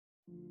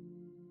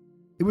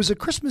It was a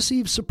Christmas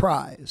Eve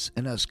surprise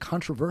and as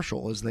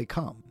controversial as they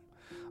come.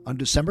 On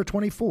December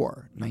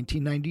 24,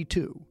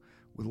 1992,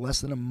 with less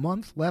than a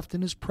month left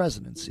in his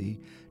presidency,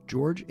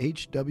 George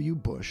H.W.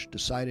 Bush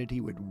decided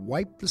he would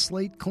wipe the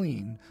slate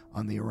clean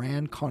on the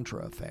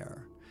Iran-Contra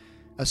affair,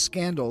 a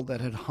scandal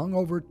that had hung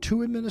over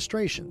two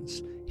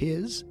administrations,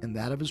 his and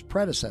that of his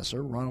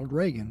predecessor, Ronald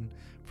Reagan,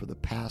 for the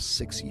past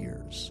 6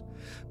 years.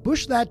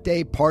 Bush that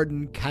day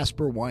pardoned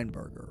Caspar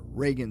Weinberger,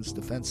 Reagan's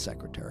defense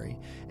secretary,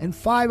 and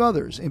 5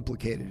 others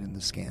implicated in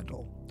the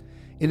scandal.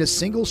 In a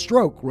single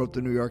stroke, wrote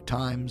the New York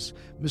Times,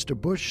 Mr.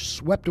 Bush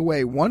swept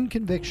away 1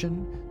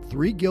 conviction,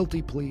 3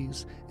 guilty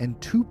pleas, and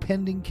 2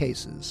 pending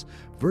cases,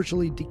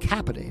 virtually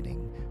decapitating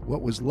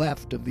what was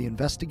left of the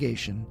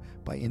investigation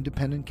by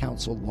independent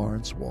counsel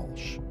Lawrence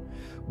Walsh.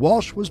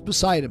 Walsh was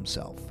beside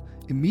himself,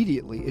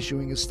 immediately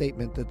issuing a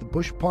statement that the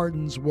Bush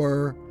pardons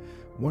were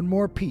one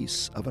more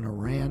piece of an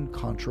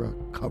Iran-Contra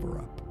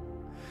cover-up.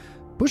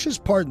 Bush's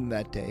pardon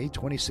that day,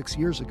 26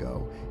 years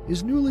ago,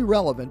 is newly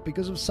relevant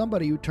because of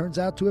somebody who turns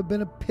out to have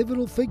been a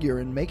pivotal figure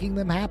in making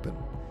them happen.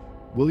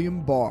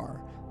 William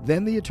Barr,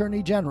 then the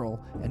Attorney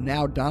General, and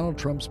now Donald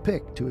Trump's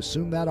pick to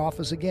assume that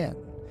office again.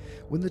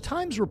 When the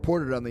Times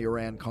reported on the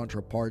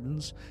Iran-Contra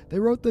pardons, they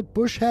wrote that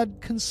Bush had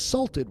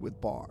consulted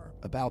with Barr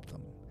about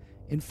them.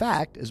 In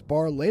fact, as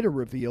Barr later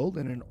revealed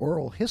in an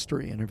oral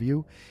history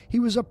interview, he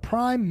was a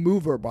prime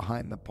mover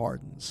behind the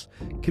pardons.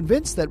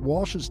 Convinced that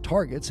Walsh's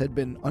targets had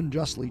been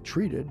unjustly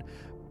treated,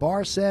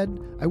 Barr said,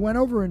 "I went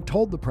over and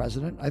told the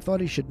president I thought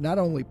he should not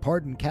only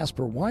pardon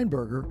Caspar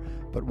Weinberger,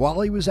 but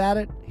while he was at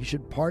it, he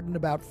should pardon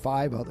about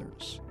 5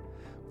 others."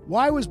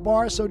 Why was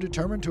Barr so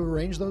determined to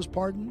arrange those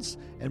pardons?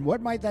 And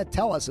what might that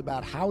tell us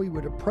about how he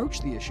would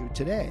approach the issue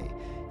today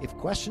if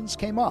questions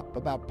came up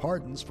about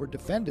pardons for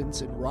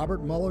defendants in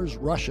Robert Mueller's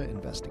Russia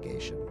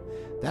investigation?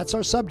 That's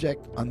our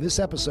subject on this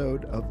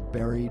episode of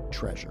Buried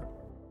Treasure.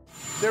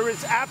 There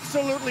is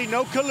absolutely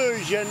no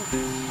collusion.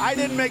 I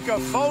didn't make a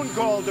phone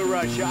call to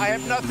Russia. I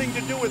have nothing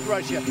to do with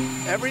Russia.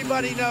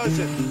 Everybody knows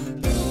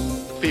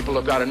it. People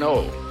have got to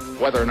know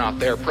whether or not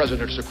their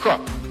president's a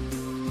crook.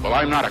 Well,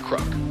 I'm not a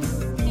crook.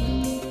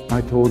 I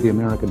told the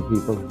American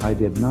people I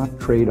did not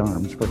trade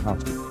arms for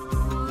hostages.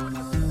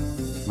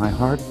 My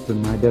heart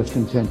and my best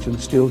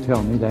intentions still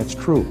tell me that's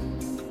true,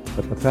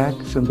 but the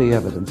facts and the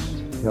evidence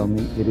tell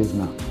me it is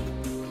not.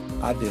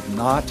 I did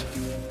not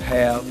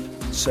have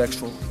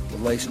sexual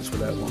relations with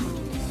that woman.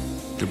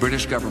 The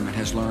British government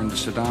has learned that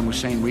Saddam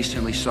Hussein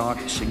recently sought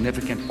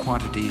significant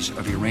quantities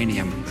of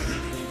uranium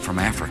from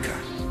Africa.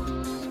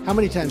 How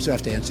many times do I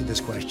have to answer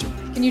this question?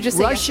 Can you just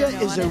say Russia yes or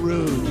no is a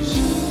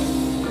ruse.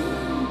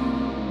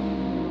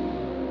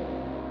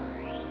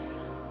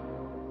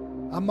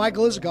 I'm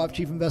Michael Isikoff,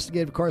 Chief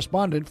Investigative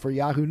Correspondent for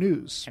Yahoo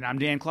News. And I'm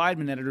Dan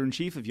Kleideman,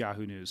 Editor-in-Chief of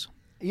Yahoo News.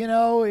 You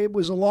know, it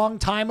was a long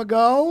time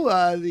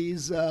ago,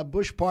 these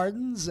Bush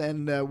pardons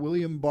and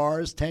William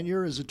Barr's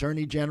tenure as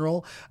Attorney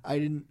General. I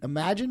didn't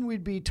imagine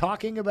we'd be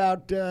talking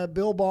about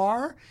Bill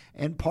Barr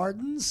and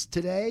pardons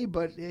today,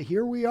 but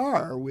here we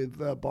are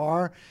with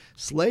Barr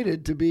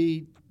slated to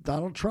be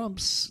Donald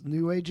Trump's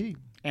new AG.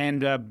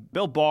 And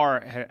Bill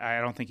Barr, I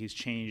don't think he's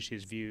changed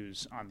his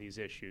views on these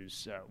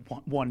issues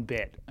one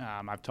bit.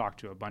 I've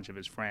talked to a bunch of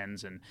his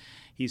friends, and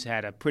he's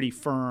had a pretty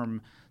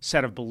firm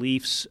set of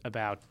beliefs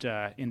about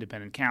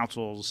independent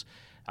counsels,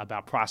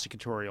 about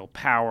prosecutorial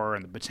power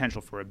and the potential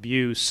for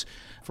abuse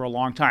for a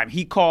long time.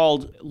 He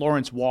called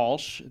Lawrence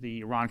Walsh, the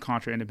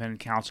Iran-Contra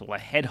independent counsel, a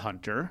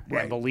headhunter,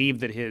 right, and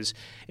believed that his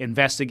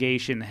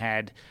investigation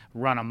had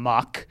run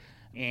amok.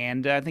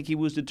 And I think he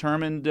was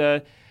determined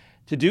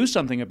to do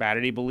something about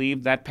it. He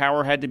believed that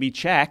power had to be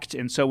checked,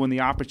 and so when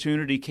the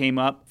opportunity came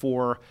up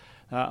for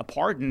a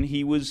pardon,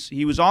 he was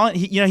on.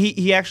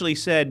 He actually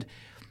said,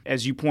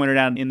 as you pointed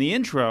out in the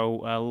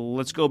intro,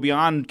 let's go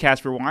beyond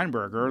Caspar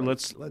Weinberger.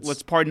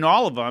 Let's pardon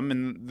all of them.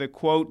 And the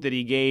quote that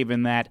he gave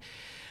in that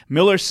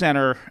Miller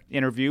Center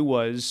interview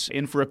was,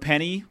 "In for a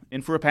penny,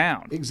 in for a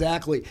pound."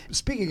 Exactly.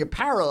 Speaking of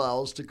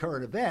parallels to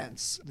current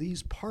events,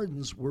 these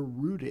pardons were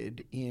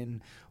rooted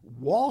in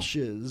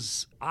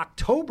Walsh's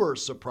October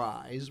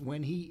surprise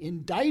when he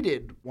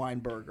indicted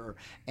Weinberger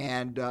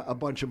and a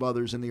bunch of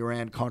others in the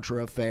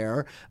Iran-Contra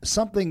affair,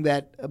 something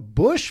that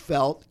Bush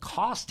felt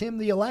cost him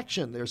the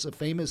election. There's a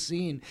famous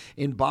scene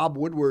in Bob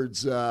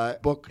Woodward's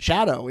book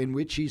Shadow in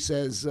which he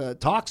says,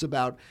 talks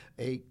about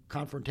a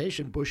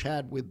confrontation Bush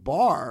had with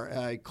Barr.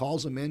 He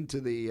calls him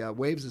into the,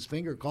 waves his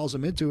finger, calls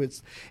him into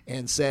it,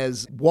 and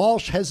says,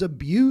 Walsh has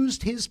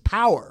abused his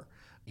power.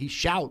 He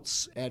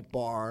shouts at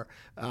Barr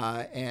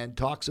and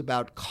talks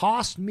about,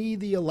 cost me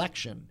the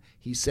election,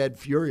 he said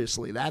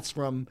furiously. That's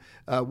from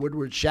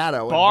Woodward's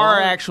Shadow.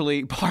 Barr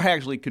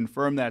actually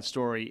confirmed that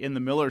story in the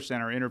Miller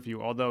Center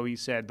interview, although he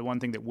said the one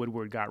thing that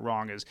Woodward got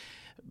wrong is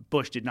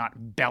Bush did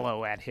not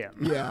bellow at him.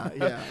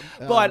 Yeah.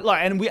 But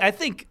I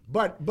think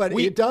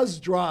it does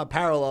draw a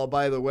parallel,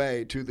 by the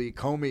way, to the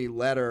Comey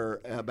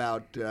letter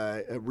about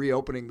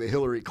reopening the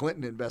Hillary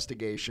Clinton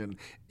investigation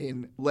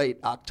in late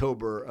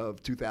October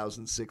of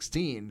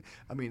 2016.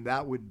 I mean,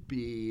 that would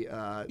be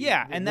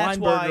and that's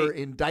Weinberger why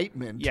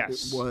indictment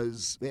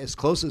was as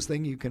closest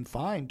thing you can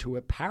find to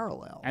a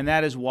parallel. And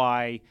that is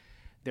why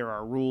there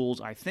are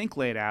rules, I think,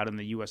 laid out in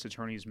the U.S.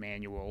 Attorney's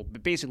Manual,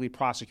 but basically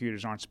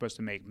prosecutors aren't supposed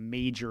to make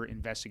major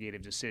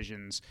investigative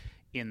decisions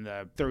in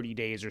the 30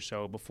 days or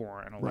so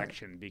before an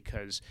election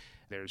because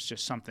there's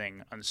just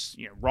something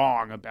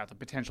wrong about the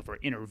potential for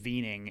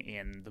intervening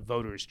in the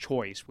voter's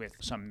choice with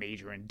some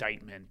major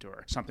indictment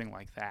or something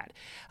like that.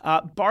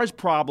 Barr's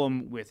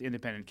problem with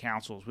independent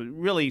counsels was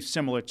really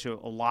similar to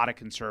a lot of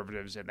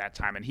conservatives at that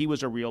time, and he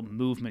was a real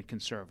movement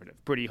conservative,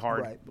 pretty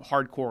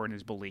hardcore in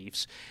his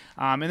beliefs.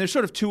 And there's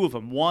sort of two of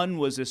them. One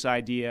was this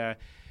idea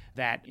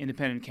that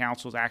independent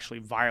counsels actually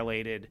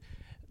violated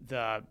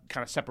the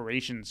kind of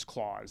separations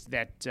clause,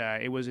 that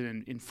it was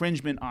an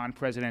infringement on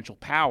presidential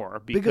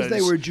power because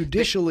they were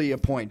judicially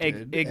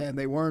appointed and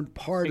they weren't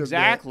part of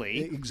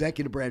the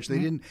executive branch. They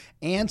didn't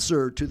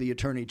answer to the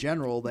attorney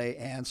general. They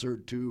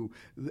answered to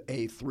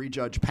a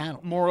 3-judge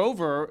panel.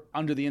 Moreover,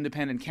 under the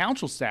independent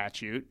counsel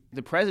statute,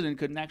 the president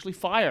couldn't actually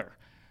fire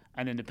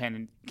an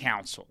independent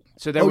counsel.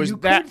 So there was you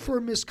that could for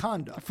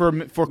misconduct,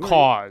 for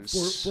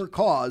cause, for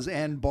cause.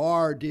 And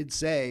Barr did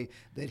say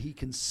that he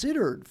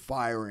considered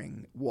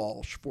firing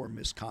Walsh for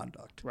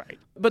misconduct. Right.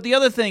 But the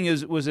other thing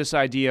was this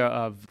idea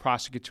of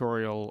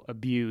prosecutorial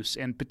abuse,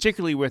 and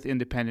particularly with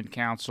independent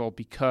counsel,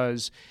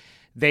 because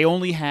they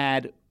only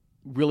had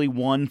really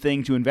one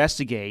thing to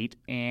investigate,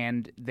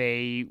 and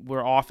they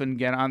were often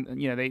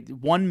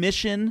one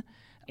mission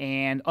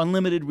and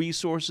unlimited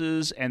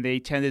resources, and they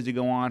tended to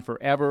go on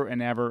forever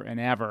and ever and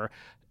ever,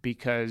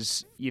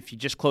 because if you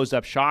just closed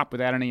up shop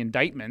without any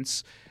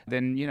indictments,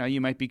 then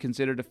you might be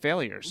considered a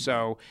failure.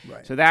 So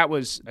that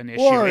was an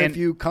issue. Or if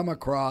you come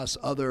across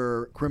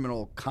other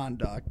criminal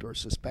conduct or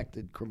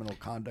suspected criminal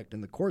conduct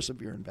in the course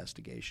of your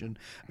investigation,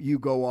 you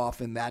go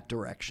off in that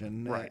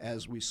direction,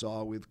 as we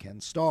saw with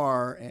Ken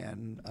Starr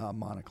and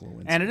Monica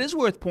Lewinsky. And it is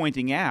worth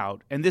pointing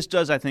out, and this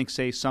does, I think,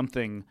 say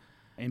something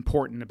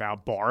important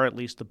about Barr, at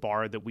least the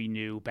Barr that we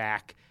knew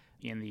back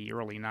in the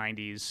early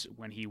 90s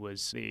when he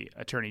was the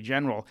Attorney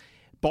General.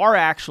 Barr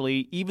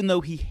actually, even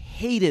though he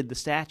hated the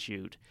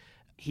statute,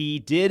 he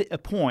did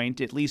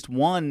appoint at least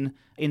one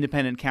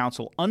independent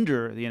counsel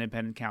under the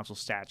independent counsel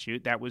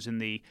statute. That was in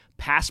the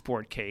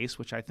passport case,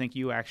 which I think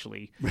you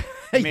actually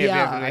may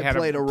have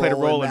played a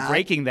role in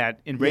breaking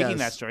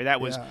that story.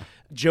 That was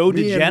Joe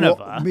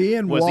DeGenova me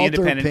and was Walter the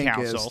independent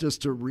Pincus, counsel.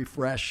 just to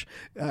refresh,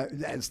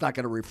 it's not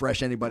going to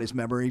refresh anybody's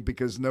memory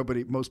because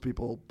most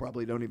people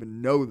probably don't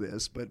even know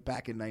this, but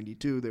back in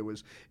 92, there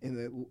was, in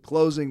the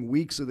closing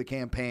weeks of the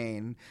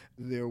campaign,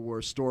 there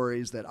were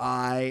stories that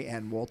I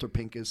and Walter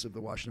Pincus of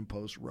the Washington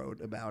Post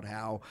wrote about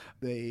how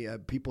the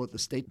people at the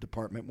State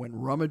Department went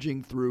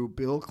rummaging through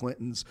Bill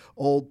Clinton's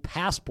old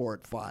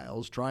passport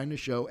files, trying to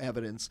show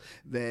evidence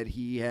that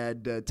he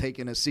had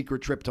taken a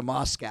secret trip to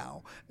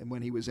Moscow and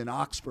when he was in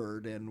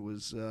Oxford and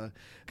was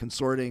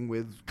consorting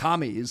with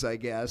commies, I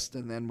guess,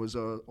 and then was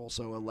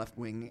also a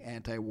left-wing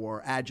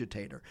anti-war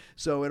agitator.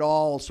 So it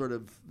all sort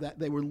of, that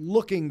they were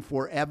looking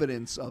for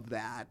evidence of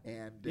that,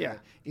 and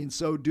in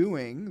so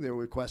doing, there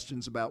were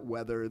questions about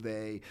whether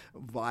they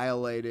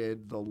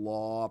violated the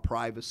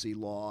privacy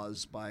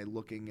laws by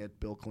looking at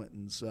Bill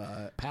Clinton's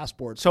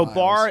passport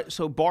files.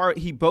 Barr,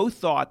 he both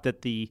thought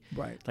that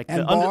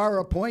Barr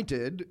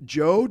appointed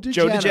Joe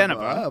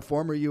DeGenova, a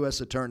former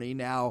U.S. attorney,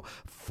 now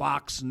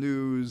Fox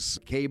News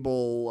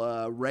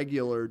cable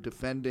regular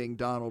defending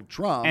Donald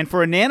Trump. And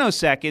for a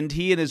nanosecond,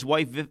 he and his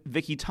wife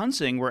Vicky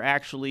Tunsing were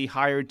actually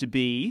hired to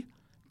be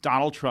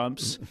Donald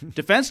Trump's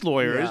defense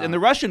lawyers in the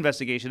Russia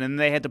investigation, and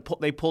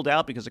they pulled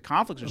out because of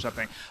conflicts or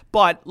something.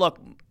 But look,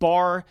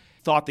 Barr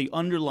thought the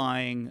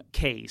underlying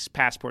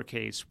passport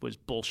case, was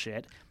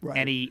bullshit,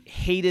 and he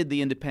hated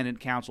the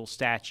independent counsel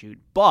statute,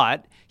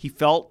 but he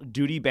felt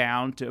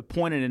duty-bound to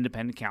appoint an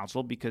independent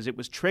counsel because it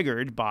was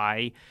triggered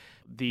by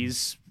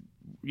these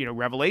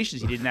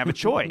revelations. He didn't have a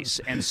choice.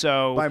 And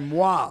so by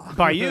moi.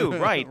 By you,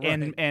 right.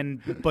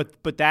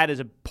 But that is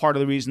a part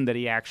of the reason that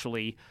he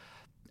actually,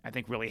 I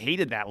think, really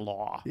hated that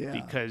law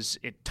because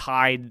it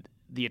tied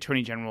the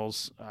Attorney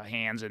General's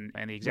hands and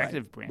the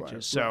executive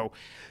branches. So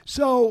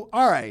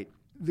all right.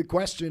 The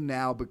question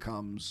now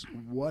becomes,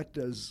 what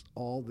does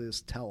all this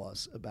tell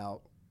us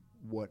about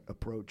what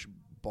approach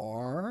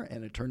Barr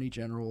and Attorney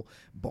General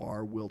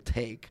Barr will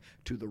take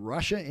to the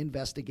Russia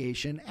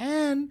investigation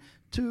and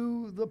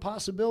to the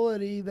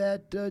possibility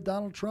that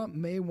Donald Trump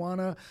may want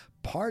to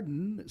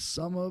pardon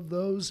some of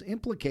those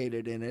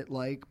implicated in it,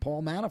 like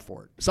Paul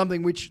Manafort,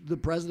 something which the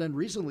president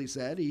recently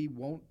said he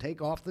won't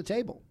take off the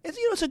table?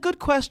 It's a good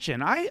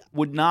question. I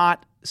would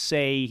not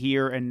say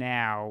here and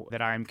now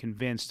that I'm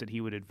convinced that he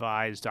would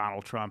advise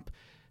Donald Trump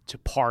to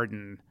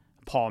pardon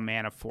Paul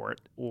Manafort,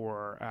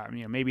 or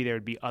maybe there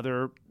would be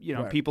other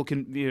Right. people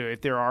can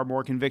if there are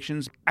more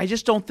convictions. I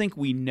just don't think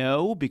we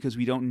know because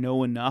we don't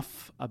know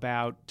enough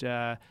about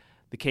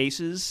the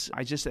cases.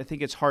 I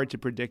think it's hard to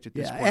predict at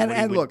this point.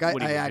 And look, I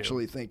do.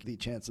 actually think the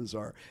chances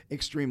are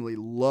extremely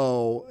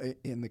low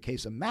in the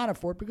case of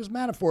Manafort, because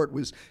Manafort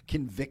was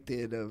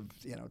convicted of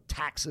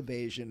tax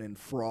evasion and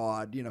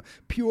fraud,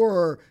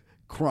 pure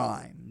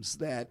crimes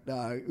that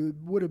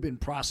would have been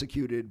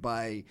prosecuted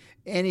by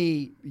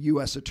any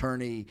U.S.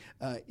 attorney,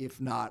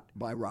 if not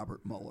by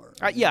Robert Mueller.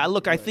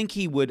 I think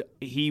he would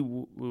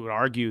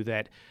argue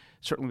that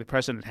certainly the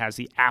president has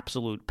the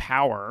absolute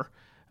power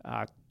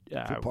to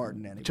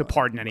pardon anybody. To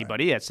pardon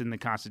anybody. Right. That's in the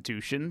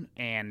Constitution.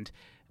 And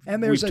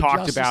we've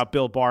talked about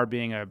Bill Barr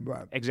being a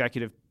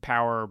executive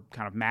power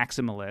kind of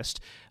maximalist,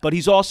 but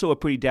he's also a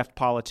pretty deft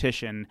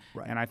politician,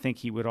 and I think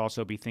he would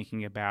also be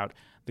thinking about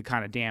the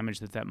kind of damage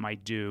that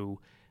might do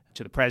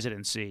to the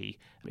presidency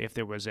if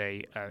there was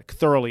a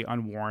thoroughly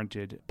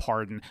unwarranted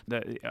pardon.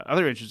 The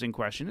other interesting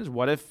question is,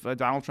 what if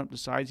Donald Trump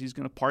decides he's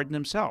going to pardon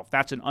himself?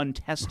 That's an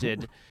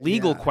untested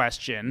legal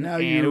question, now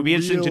and it would be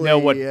interesting to know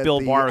what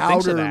Bill Barr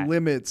thinks of that. Outer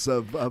limits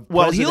of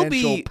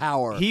presidential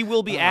power. He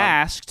will be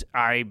asked,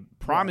 I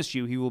promise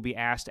you, he will be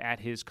asked at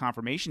his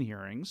confirmation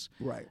hearings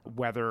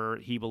whether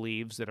he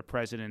believes that a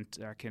president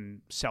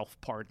can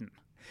self-pardon.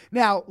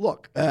 Now,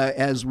 look,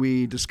 as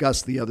we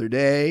discussed the other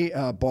day,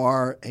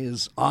 Barr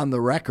is on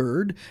the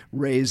record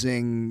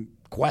raising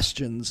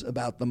questions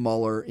about the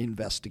Mueller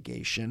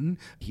investigation.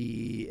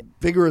 He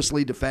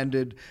vigorously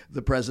defended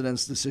the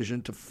president's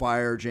decision to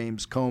fire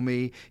James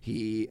Comey.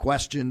 He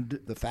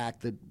questioned the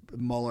fact that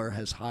Mueller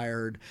has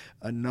hired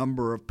a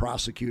number of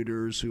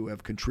prosecutors who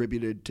have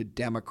contributed to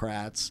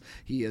Democrats.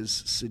 He has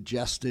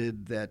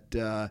suggested that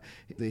the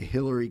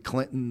Hillary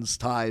Clinton's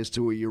ties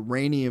to a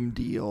uranium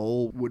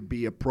deal would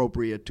be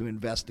appropriate to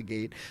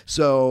investigate.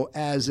 So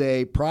as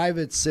a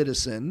private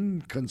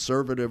citizen,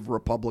 conservative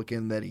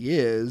Republican that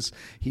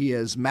he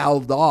has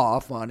mouthed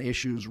off on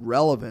issues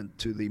relevant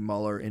to the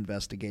Mueller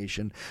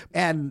investigation.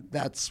 And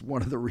that's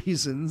one of the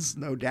reasons,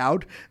 no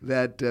doubt,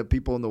 that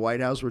people in the White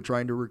House were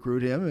trying to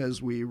recruit him,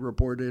 as we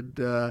reported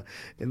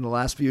in the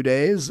last few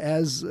days,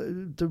 as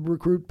to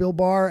recruit Bill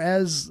Barr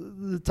as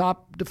the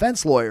top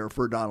defense lawyer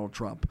for Donald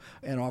Trump,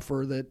 an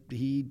offer that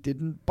he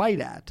didn't bite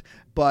at.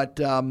 But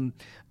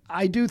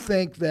I do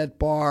think that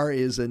Barr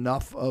is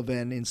enough of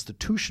an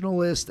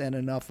institutionalist and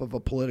enough of a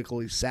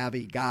politically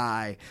savvy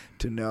guy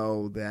to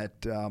know that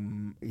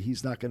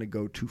he's not going to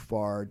go too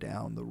far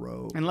down the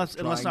road. And let's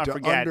not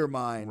forget,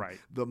 undermine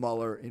the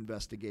Mueller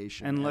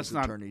investigation as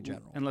Attorney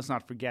General. And let's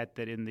not forget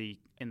that in the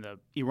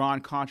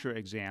Iran-Contra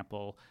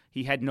example,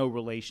 he had no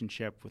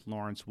relationship with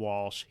Lawrence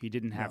Walsh. He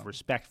didn't have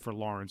respect for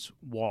Lawrence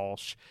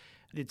Walsh.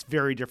 It's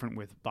very different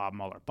with Bob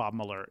Mueller. Bob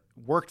Mueller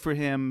worked for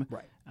him.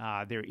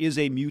 Right. There is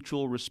a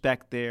mutual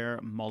respect there.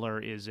 Mueller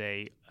is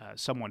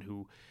someone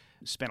who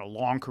spent a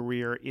long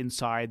career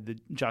inside the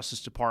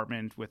Justice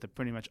Department with a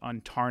pretty much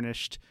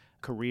untarnished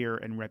career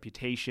and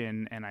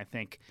reputation, and I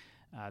think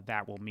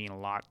that will mean a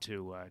lot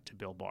to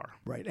Bill Barr.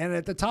 Right. And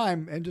at the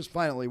time, and just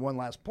finally, one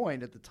last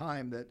point, at the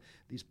time that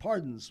these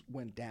pardons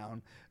went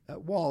down,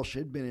 Walsh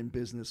had been in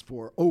business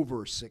for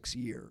over 6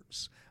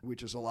 years,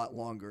 which is a lot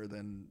longer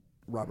than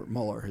Robert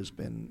Mueller has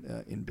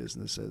been in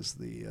business as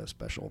the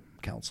special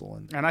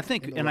counsel. I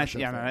think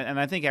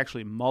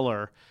actually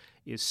Mueller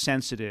is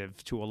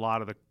sensitive to a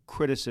lot of the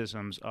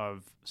criticisms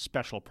of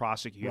special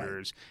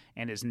prosecutors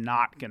and is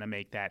not going to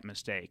make that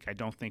mistake. I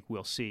don't think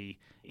we'll see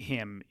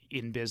him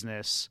in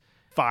business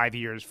 5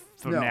 years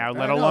from now,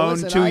 let alone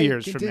 2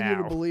 years from now. I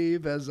continue to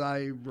believe, as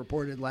I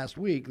reported last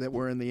week, that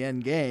we're in the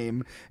end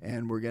game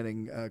and we're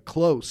getting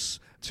close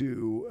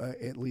to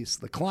at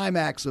least the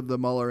climax of the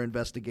Mueller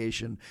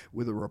investigation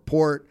with a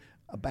report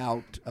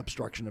about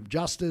obstruction of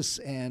justice,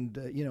 and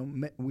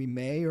we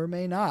may or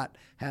may not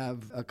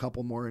have a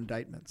couple more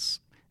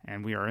indictments.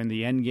 And we are in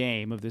the end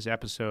game of this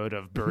episode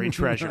of Buried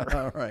Treasure.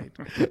 All right.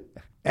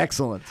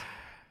 Excellent.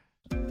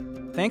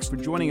 Thanks for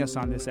joining us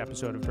on this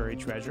episode of Buried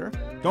Treasure.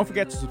 Don't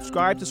forget to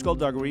subscribe to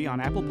Skullduggery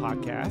on Apple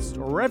Podcasts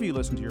or wherever you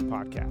listen to your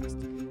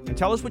podcast. And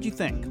tell us what you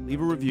think.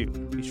 Leave a review.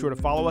 Be sure to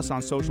follow us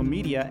on social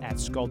media at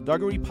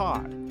Skullduggery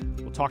Pod.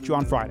 We'll talk to you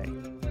on Friday.